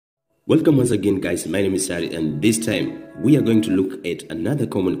Welcome once again, guys. My name is Sari, and this time we are going to look at another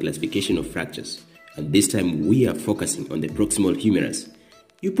common classification of fractures, and this time we are focusing on the proximal humerus.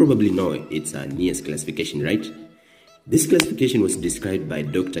 You probably know it's a Neer's classification, right? This classification was described by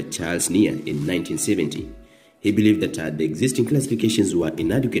Dr. Charles Neer in 1970. He believed that the existing classifications were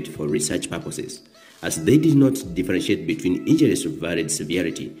inadequate for research purposes, as they did not differentiate between injuries of varied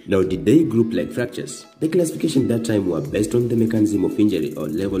severity. Now, did they group like fractures? The classification that time were based on the mechanism of injury or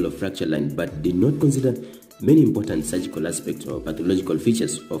level of fracture line, but did not consider many important surgical aspects or pathological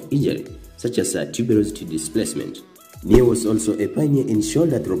features of injury, such as tuberosity displacement. Neer was also a pioneer in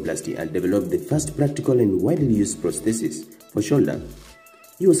shoulder arthroplasty and developed the first practical and widely used prosthesis for shoulder.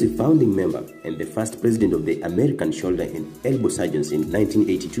 He was a founding member and the first president of the American Shoulder and Elbow Surgeons in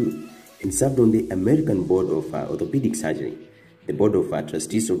 1982 and served on the American Board of Orthopedic Surgery, the Board of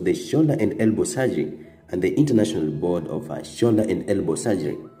Trustees of the Shoulder and Elbow Surgery, and the International Board of Shoulder and Elbow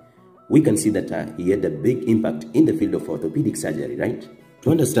Surgery. We can see that he had a big impact in the field of orthopedic surgery, right?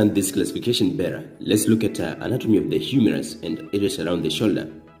 To understand this classification better, let's look at anatomy of the humerus and areas around the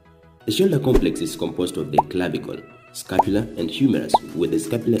shoulder. The shoulder complex is composed of the clavicle, scapula, and humerus, with the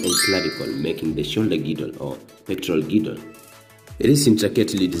scapula and clavicle making the shoulder girdle or pectoral girdle. It is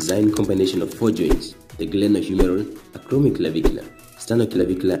intricately designed combination of four joints: the glenohumeral, acromioclavicular,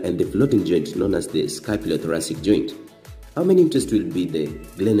 sternoclavicular, and the floating joint known as the scapulothoracic joint. Our main interest will be the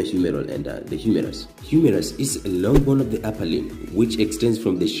glenohumeral and the humerus. Humerus is a long bone of the upper limb which extends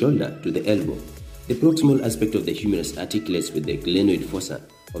from the shoulder to the elbow. The proximal aspect of the humerus articulates with the glenoid fossa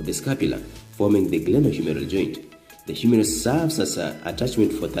of the scapula, forming the glenohumeral joint. The humerus serves as an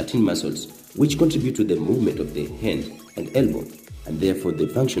attachment for 13 muscles which contribute to the movement of the hand and elbow, and therefore the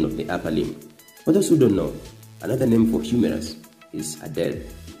function of the upper limb. For those who don't know, another name for humerus is a dell.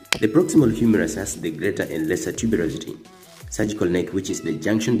 The proximal humerus has the greater and lesser tuberosity, surgical neck, which is the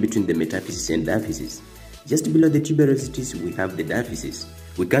junction between the metaphysis and diaphysis. Just below the tuberosities, we have the diaphysis.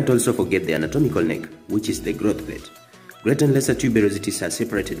 We can't also forget the anatomical neck, which is the growth plate. Greater and lesser tuberosities are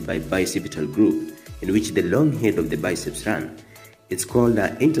separated by bicipital groove, in which the long head of the biceps run. It's called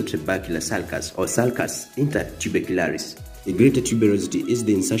the intertrabecular sulcus or sulcus intertubecularis. The greater tuberosity is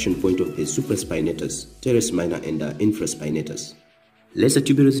the insertion point of the supraspinatus, teres minor, and infraspinatus. Lesser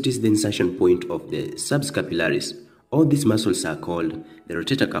tuberosity is the insertion point of the subscapularis. All these muscles are called the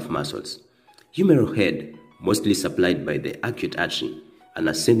rotator cuff muscles. Humeral head, mostly supplied by the arcuate artery, an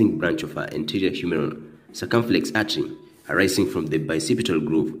ascending branch of our anterior humeral circumflex artery, arising from the bicipital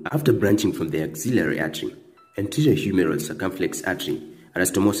groove after branching from the axillary artery. Anterior humeral circumflex artery,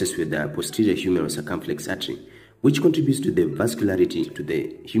 anastomosis with the posterior humeral circumflex artery, which contributes to the vascularity to the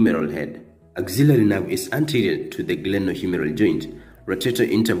humeral head. Axillary nerve is anterior to the glenohumeral joint, rotator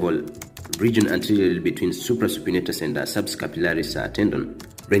interval region anteriorly between suprasupinatus and subscapularis tendon,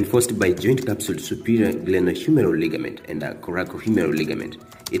 reinforced by joint capsule superior glenohumeral ligament and coracohumeral ligament.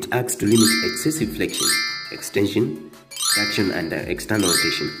 It acts to limit excessive flexion, extension, traction, and external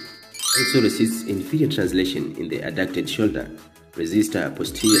rotation. Also resists inferior translation in the adducted shoulder, resists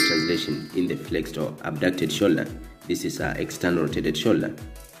posterior translation in the flexed or abducted shoulder. This is external rotated shoulder.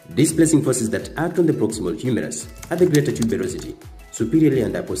 Displacing forces that act on the proximal humerus are the greater tuberosity, superiorly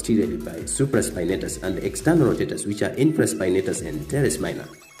and posteriorly by supraspinatus, and the external rotators, which are infraspinatus and teres minor.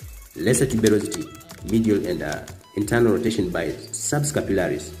 Lesser tuberosity, medial and internal rotation by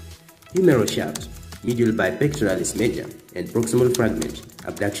subscapularis. Humeral shaft, medial by pectoralis major, and proximal fragment,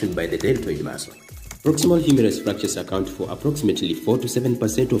 abduction by the deltoid muscle. Proximal humerus fractures account for approximately 4 to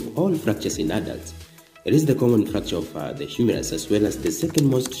 7% of all fractures in adults. It is the common fracture of the humerus as well as the second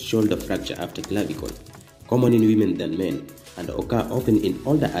most shoulder fracture after clavicle, common in women than men, and occur often in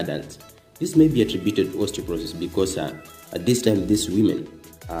older adults. This may be attributed to osteoporosis because at this time these women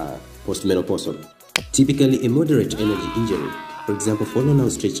are postmenopausal. Typically a moderate energy injury, for example fallen or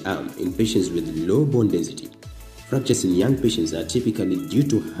stretched arm in patients with low bone density. Fractures in young patients are typically due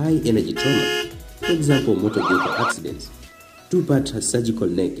to high energy trauma, for example motor vehicle accidents. Two-part surgical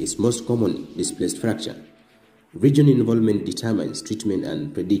neck is most common displaced fracture. Region involvement determines treatment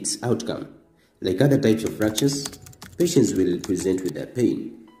and predicts outcome. Like other types of fractures, patients will present with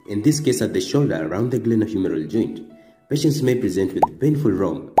pain. In this case at the shoulder around the glenohumeral joint, patients may present with painful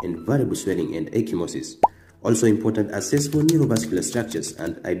romp and variable swelling and ecchymosis. Also important, assess for neurovascular structures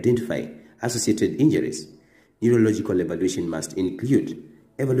and identify associated injuries. Neurological evaluation must include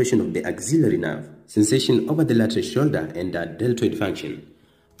evaluation of the axillary nerve, sensation over the lateral shoulder, and deltoid function.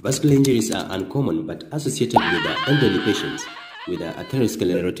 Vascular injuries are uncommon but associated with elderly patients with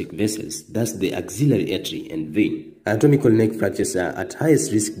atherosclerotic vessels, thus the axillary artery and vein. Anatomical neck fractures are at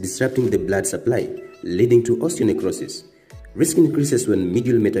highest risk disrupting the blood supply, leading to osteonecrosis. Risk increases when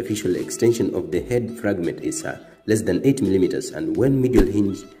medial metaphyseal extension of the head fragment is less than 8 mm, and when medial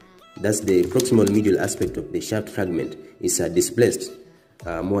hinge, thus the proximal medial aspect of the shaft fragment, is displaced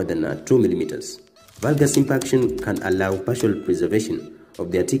more than 2 mm. Valgus impaction can allow partial preservation of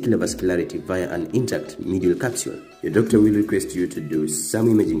the articular vascularity via an intact medial capsule. Your doctor will request you to do some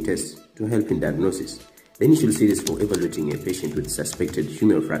imaging tests to help in diagnosis. The initial series for evaluating a patient with suspected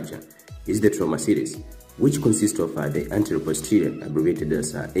humeral fracture is the trauma series, which consists of the anteroposterior, abbreviated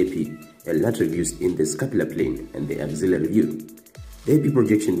as AP, a lateral views in the scapular plane, and the axillary view. The AP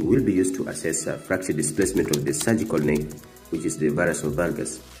projection will be used to assess fracture displacement of the surgical neck, which is the varus of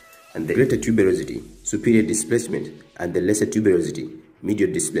valgus, and the greater tuberosity, superior displacement, and the lesser tuberosity,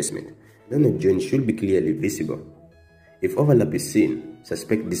 medial displacement. None of joint should be clearly visible. If overlap is seen,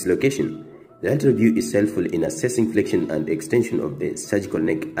 suspect dislocation. The lateral view is helpful in assessing flexion and extension of the surgical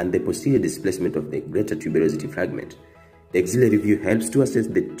neck and the posterior displacement of the greater tuberosity fragment. The axillary view helps to assess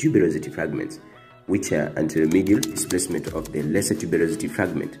the tuberosity fragments, which are anteromedial displacement of the lesser tuberosity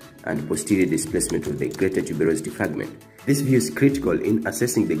fragment and posterior displacement of the greater tuberosity fragment. This view is critical in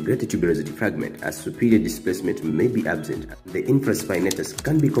assessing the greater tuberosity fragment, as superior displacement may be absent. The infraspinatus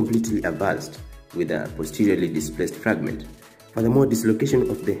can be completely avulsed with a posteriorly displaced fragment. Furthermore, dislocation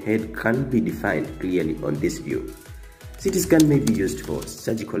of the head can be defined clearly on this view. CT scan may be used for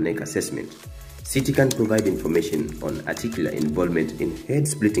surgical neck assessment. CT can provide information on articular involvement in head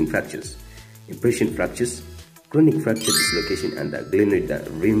splitting fractures, impression fractures, chronic fracture dislocation, and glenoid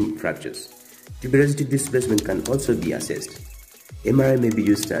rim fractures. Tuberosity displacement can also be assessed. MRI may be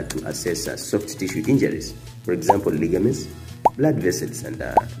used to assess soft tissue injuries, for example ligaments, blood vessels, and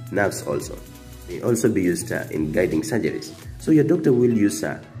nerves also. May also be used in guiding surgeries. So your doctor will use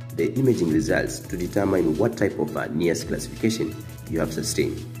the imaging results to determine what type of Neer'S classification you have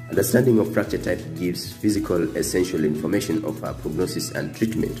sustained. Understanding of fracture type gives physical essential information of prognosis and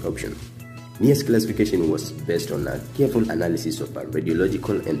treatment option. Neer'S classification was based on a careful analysis of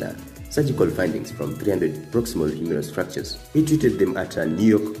radiological and surgical findings from 300 proximal humerus fractures. He treated them at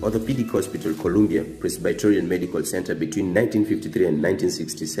New York Orthopedic Hospital, Columbia Presbyterian Medical Center between 1953 and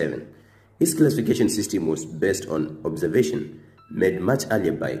 1967. His classification system was based on observation made much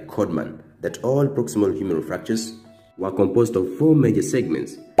earlier by Codman that all proximal humeral fractures were composed of 4 major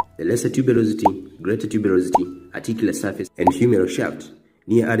segments: the lesser tuberosity, greater tuberosity, articular surface, and humeral shaft.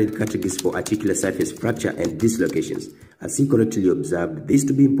 Neer added categories for articular surface fracture and dislocations, as he correctly observed these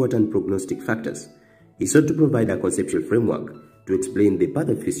to be important prognostic factors. He sought to provide a conceptual framework to explain the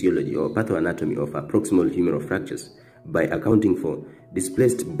pathophysiology or pathoanatomy of proximal humeral fractures by accounting for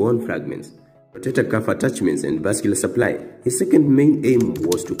displaced bone fragments, rotator cuff attachments, and vascular supply. His second main aim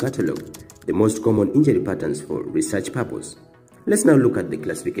was to catalog the most common injury patterns for research purpose. Let's now look at the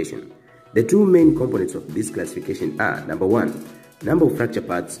classification. The 2 main components of this classification are: number 1, number of fracture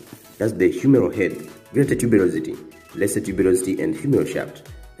parts, that's the humeral head, greater tuberosity, lesser tuberosity, and humeral shaft.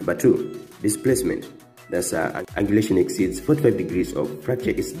 Number 2, displacement, that's angulation exceeds 45 degrees of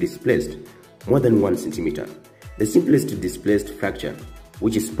fracture is displaced more than 1 centimeter. The simplest displaced fracture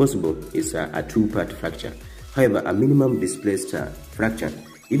which is possible is a 2-part fracture. However, a minimum displaced fracture,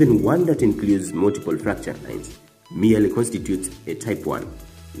 even one that includes multiple fracture lines, merely constitutes a type 1,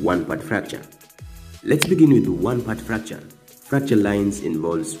 1-part fracture. Let's begin with 1-part fracture. Fracture lines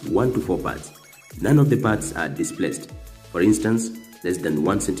involves 1 to 4 parts. None of the parts are displaced. For instance, less than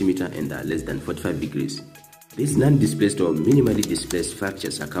 1 centimeter and less than 45 degrees. These non-displaced or minimally displaced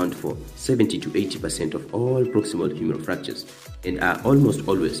fractures account for 70 to 80% of all proximal humeral fractures and are almost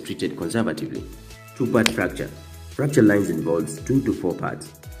always treated conservatively. 2-part fracture. Fracture lines involves 2 to 4 parts.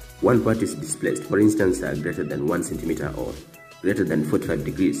 1 part is displaced, for instance, greater than 1 centimeter or greater than 45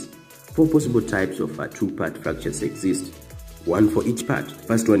 degrees. 4 possible types of 2-part fractures exist, 1 for each part.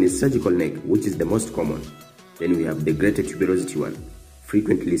 First one is surgical neck, which is the most common. Then we have the greater tuberosity one,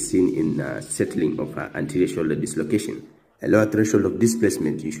 frequently seen in settling of anterior shoulder dislocation. A lower threshold of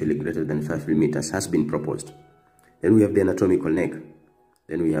displacement, usually greater than 5 mm, has been proposed. Then we have the anatomical neck.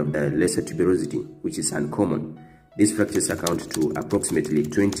 Then we have the lesser tuberosity, which is uncommon. These fractures account to approximately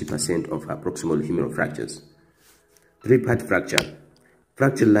 20% of proximal humeral fractures. 3-part fracture.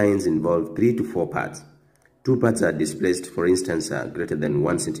 Fracture lines involve 3 to 4 parts. 2 parts are displaced, for instance, greater than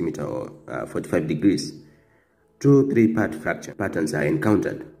 1 centimeter or 45 degrees. 2 3-part fracture patterns are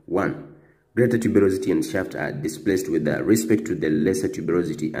encountered. 1. Greater tuberosity and shaft are displaced with respect to the lesser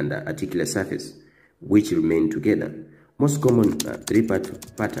tuberosity and articular surface, which remain together. Most common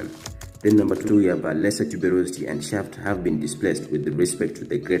 3-part pattern. Then number 2, we have lesser tuberosity and shaft have been displaced with respect to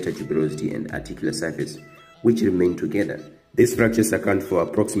the greater tuberosity and articular surface, which remain together. These fractures account for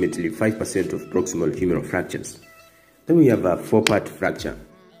approximately 5% of proximal humeral fractures. Then we have a 4-part fracture.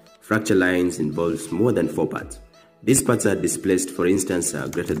 Fracture lines involves more than 4 parts. These parts are displaced, for instance,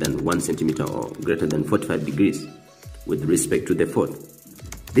 greater than 1 centimeter or greater than 45 degrees with respect to the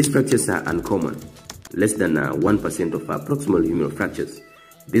fourth. These fractures are uncommon, less than 1% of proximal humerus fractures.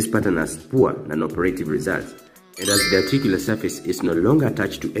 This pattern has poor non-operative results, and as the articular surface is no longer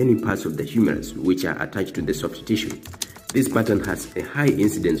attached to any parts of the humerus which are attached to the soft tissue, this pattern has a high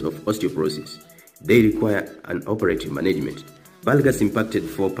incidence of osteoporosis. They require an operative management. Valgus impacted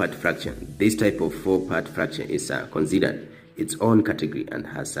 4-part fracture. This type of 4-part fracture is considered its own category and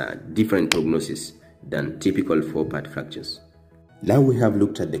has a different prognosis than typical 4-part fractures. Now we have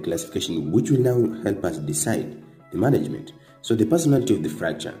looked at the classification, which will now help us decide the management. So the personality of the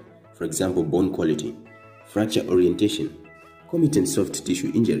fracture, for example, bone quality, fracture orientation, common soft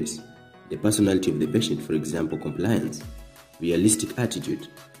tissue injuries, the personality of the patient, for example, compliance, realistic attitude,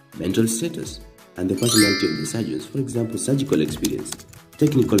 mental status, and the personality of the surgeons, for example, surgical experience,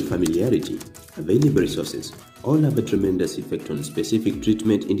 technical familiarity, available resources, all have a tremendous effect on specific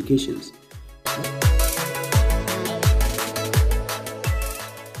treatment indications.